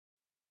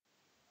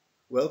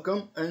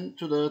Welcome and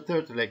to the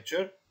third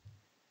lecture.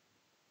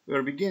 We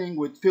are beginning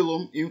with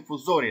phylum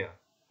Infusoria,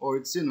 or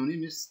its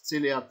synonym is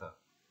ciliata,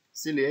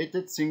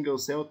 ciliated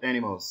single-celled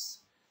animals.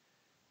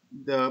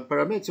 The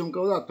Paramecium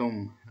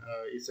caudatum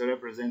is a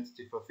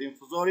representative of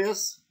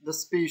Infusorias, the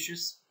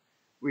species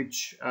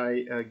which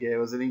I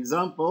gave as an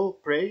example,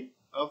 prey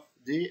of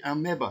the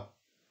amoeba.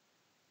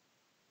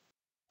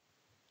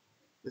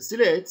 The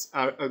ciliates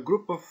are a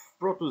group of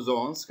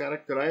protozoans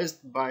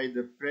characterized by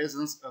the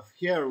presence of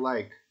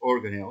hair-like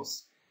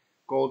organelles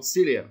called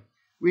cilia,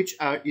 which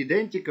are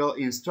identical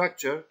in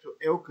structure to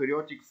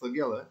eukaryotic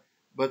flagella,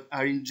 but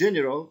are in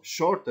general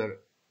shorter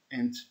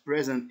and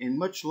present in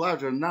much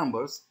larger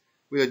numbers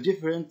with a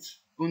different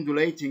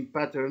undulating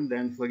pattern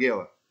than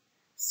flagella.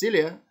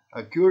 Cilia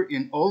occur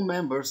in all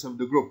members of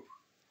the group,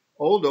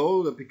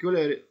 although the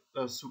peculiar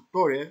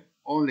structurae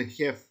only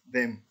have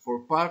them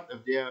for part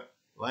of their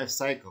life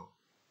cycle,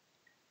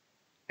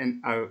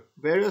 and are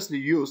variously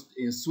used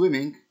in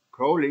swimming,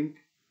 crawling,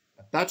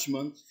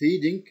 attachment,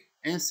 feeding,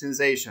 and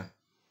sensation.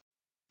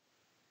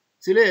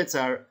 Ciliates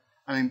are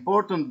an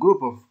important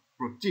group of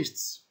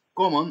protists,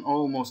 common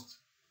almost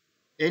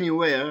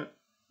anywhere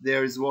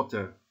there is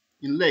water,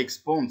 in lakes,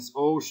 ponds,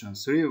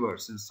 oceans,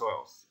 rivers, and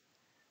soils.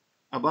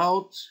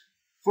 About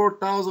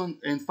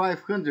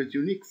 4,500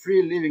 unique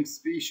free-living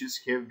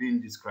species have been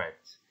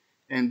described,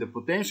 and the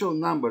potential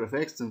number of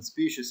extant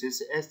species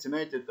is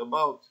estimated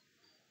about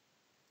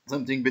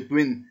something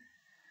between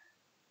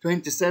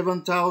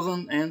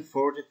 27,000 and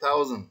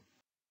 40,000.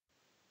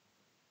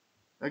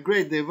 A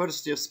great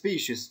diversity of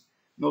species,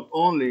 not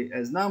only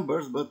as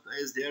numbers but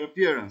as their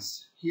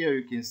appearance. Here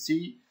you can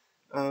see,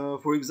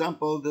 for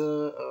example,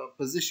 the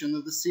position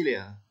of the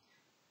cilia.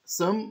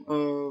 Some,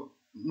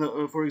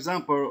 for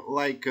example,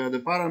 like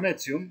the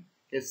Paramecium,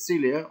 has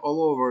cilia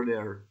all over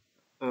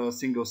their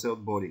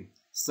single-celled body.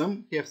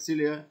 Some have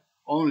cilia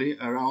only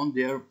around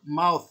their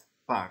mouth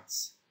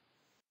parts.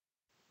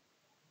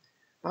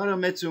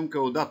 Paramecium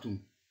caudatum.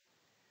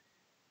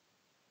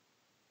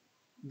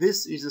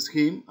 This is a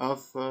scheme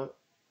of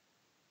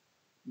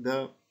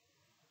the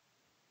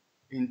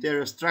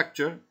interior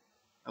structure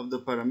of the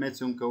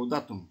Paramecium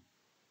caudatum.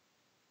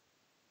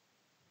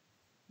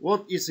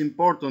 What is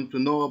important to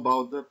know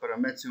about the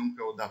Paramecium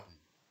caudatum?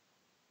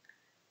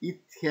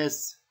 It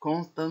has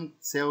constant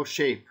cell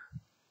shape.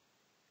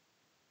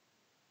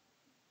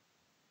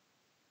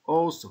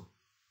 Also,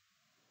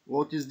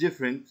 what is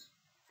different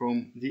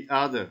from the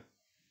other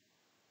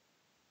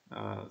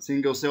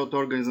single-celled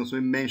organisms we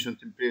mentioned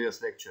in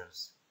previous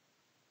lectures?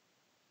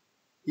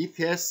 It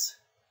has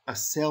a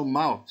cell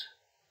mouth.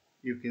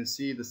 You can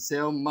see the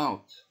cell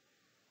mouth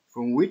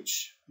from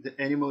which the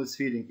animal is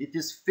feeding. It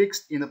is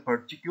fixed in a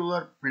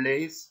particular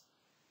place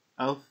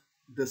of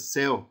the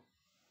cell.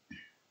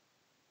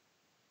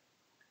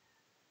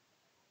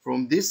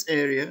 From this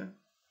area,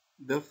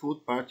 the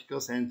food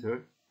particles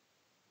enter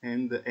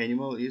and the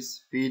animal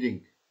is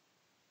feeding.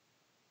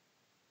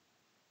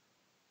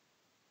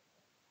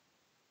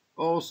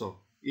 Also,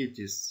 it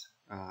is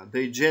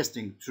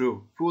digesting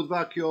through food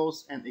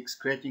vacuoles and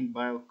excreting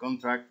bile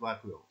contract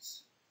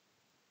vacuoles.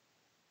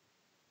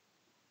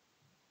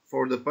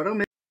 For the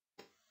paramecium,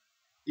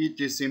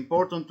 it is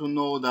important to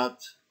know that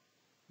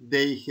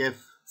they have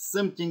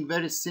something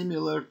very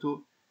similar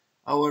to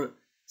our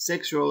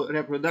sexual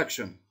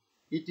reproduction.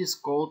 It is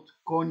called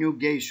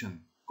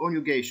conjugation.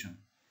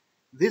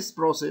 This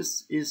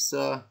process is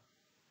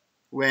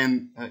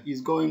when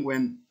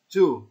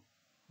two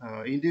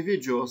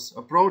individuals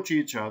approach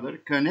each other,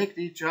 connect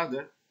each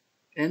other,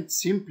 and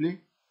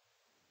simply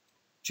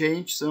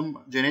change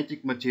some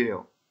genetic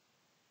material.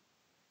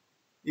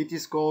 It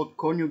is called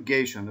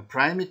conjugation, a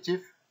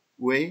primitive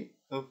way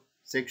of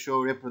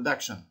sexual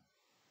reproduction.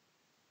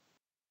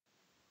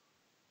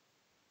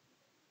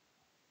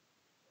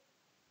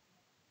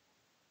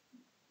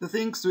 The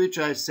things which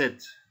I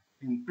said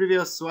in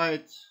previous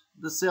slide,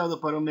 the cell of the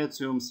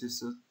Parameciums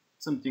is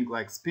something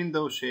like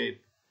spindle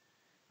shape,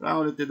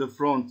 rounded at the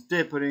front,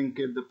 tapering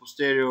at the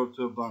posterior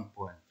to a blunt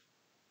point.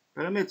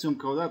 Paramecium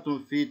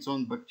caudatum feeds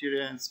on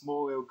bacteria and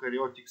small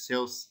eukaryotic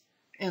cells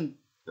and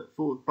the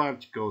food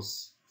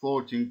particles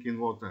floating in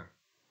water.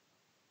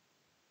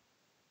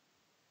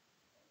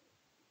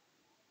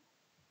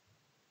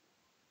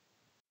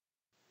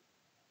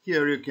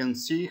 Here you can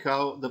see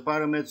how the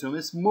Paramecium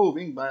is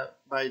moving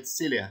by its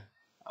cilia,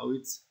 how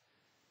it's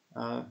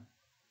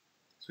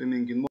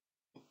swimming in water.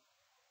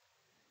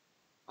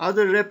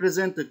 Other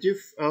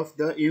representative of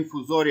the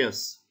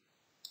Infusorias,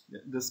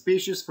 the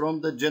species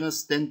from the genus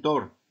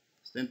Stentor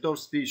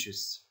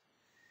species.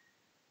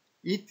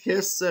 It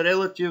has a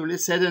relatively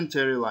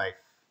sedentary life.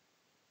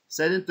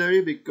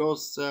 Sedentary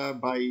because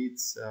by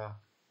its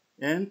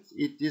end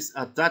it is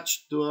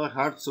attached to a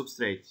hard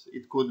substrate.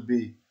 It could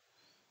be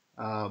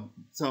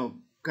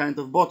some kind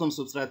of bottom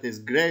substrate as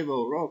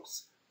gravel,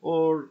 rocks,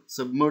 or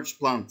submerged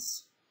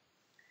plants.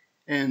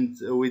 And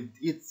with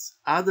its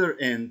other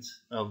end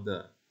of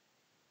the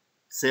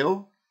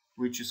cell,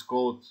 which is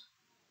called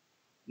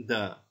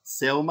the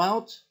cell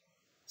mouth,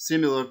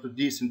 similar to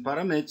this in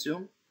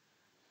Paramecium,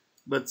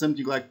 but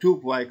something like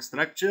tube-like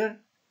structure,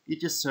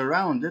 it is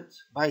surrounded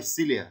by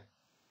cilia.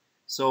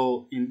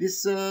 So in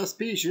this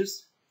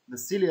species, the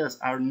cilia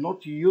are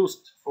not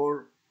used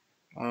for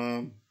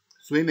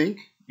swimming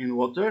in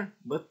water,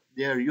 but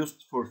they are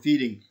used for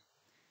feeding.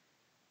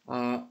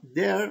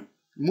 They are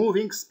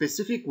moving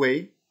specific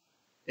way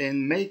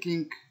and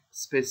making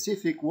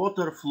specific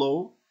water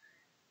flow,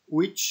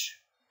 which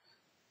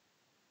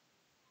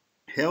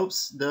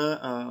helps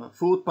the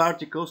food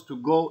particles to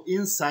go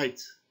inside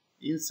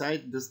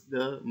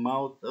the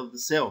mouth of the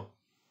cell.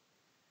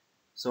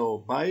 So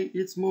by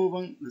its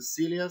movement, the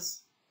cilia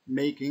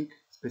making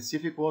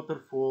specific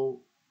water flow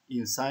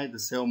inside the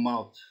cell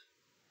mouth,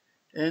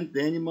 and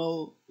the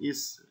animal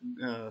is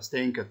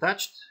staying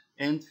attached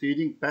and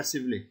feeding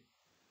passively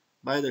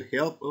by the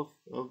help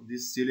of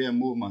this cilia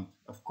movement.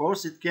 Of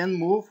course, it can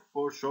move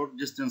for short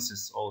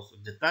distances also,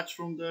 detached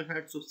from the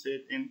hard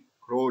substrate and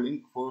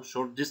crawling for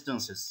short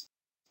distances.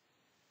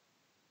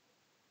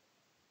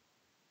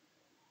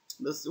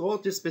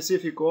 What is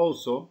specific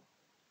also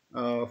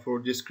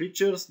for these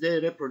creatures, they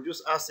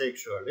reproduce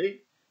asexually,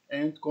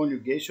 and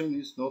conjugation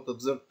is not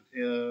observed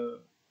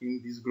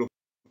in this group.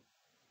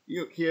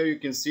 Here you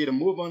can see the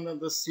movement of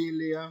the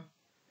cilia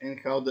and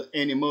how the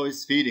animal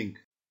is feeding.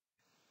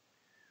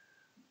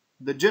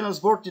 The genus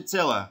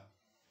Vorticella,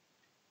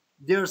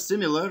 they are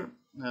similar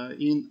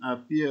in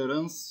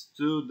appearance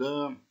to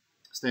the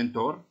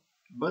stentor,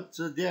 but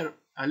they are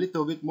a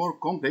little bit more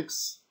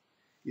complex,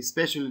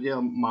 especially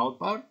their mouth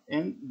part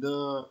and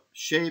the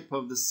shape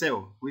of the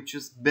cell, which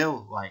is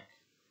bell-like.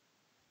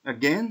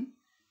 Again,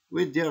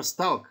 with their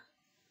stalk,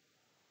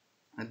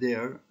 they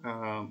are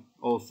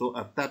also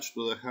attached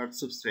to the hard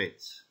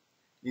substrate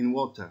in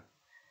water.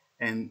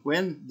 And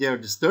when they are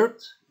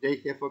disturbed,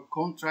 they have a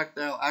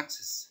contractile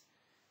axis,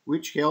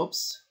 which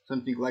helps,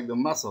 something like the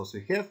muscles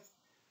we have,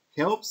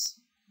 helps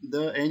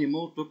the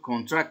animal to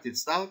contract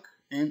its stalk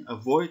and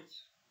avoid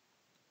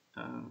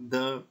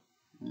the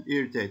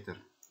irritator.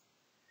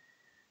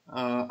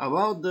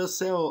 About the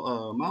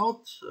cell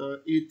mouth,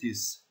 it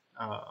is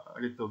a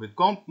little bit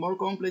more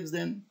complex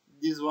than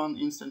this one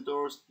in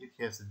centaurs. It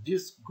has a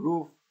disc,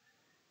 groove,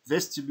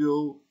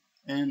 vestibule,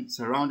 and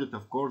surrounded,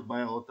 of course, by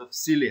a lot of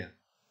cilia.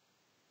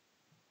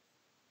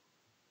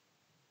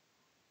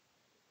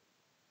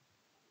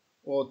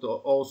 What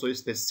also is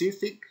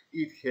specific,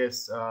 it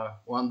has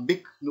one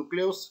big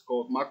nucleus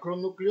called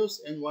macronucleus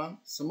and one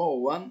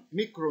small one,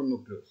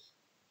 micronucleus.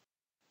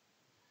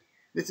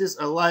 This is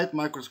a light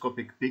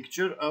microscopic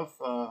picture of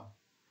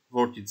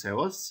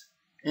Vorticellas,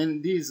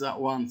 and these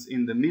ones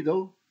in the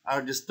middle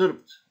are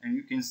disturbed, and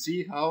you can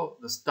see how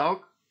the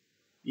stalk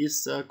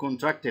is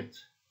contracted.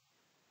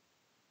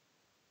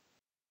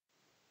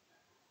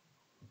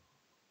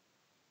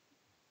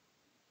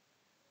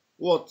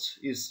 What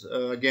is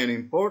again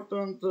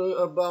important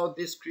about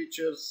these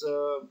creatures,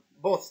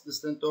 both the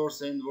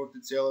Stentors and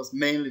Vorticellas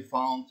mainly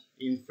found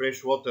in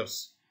fresh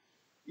waters.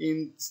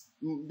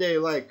 They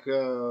like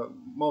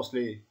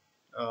mostly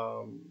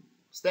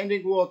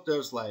standing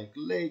waters like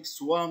lakes,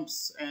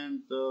 swamps,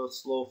 and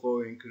slow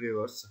flowing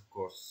rivers, of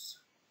course.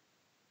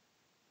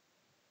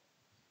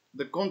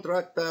 The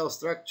contractile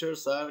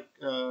structures are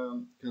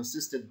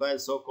consisted by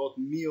so-called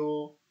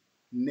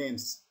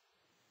myonems,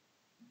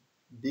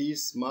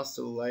 these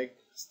muscle-like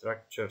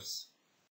structures.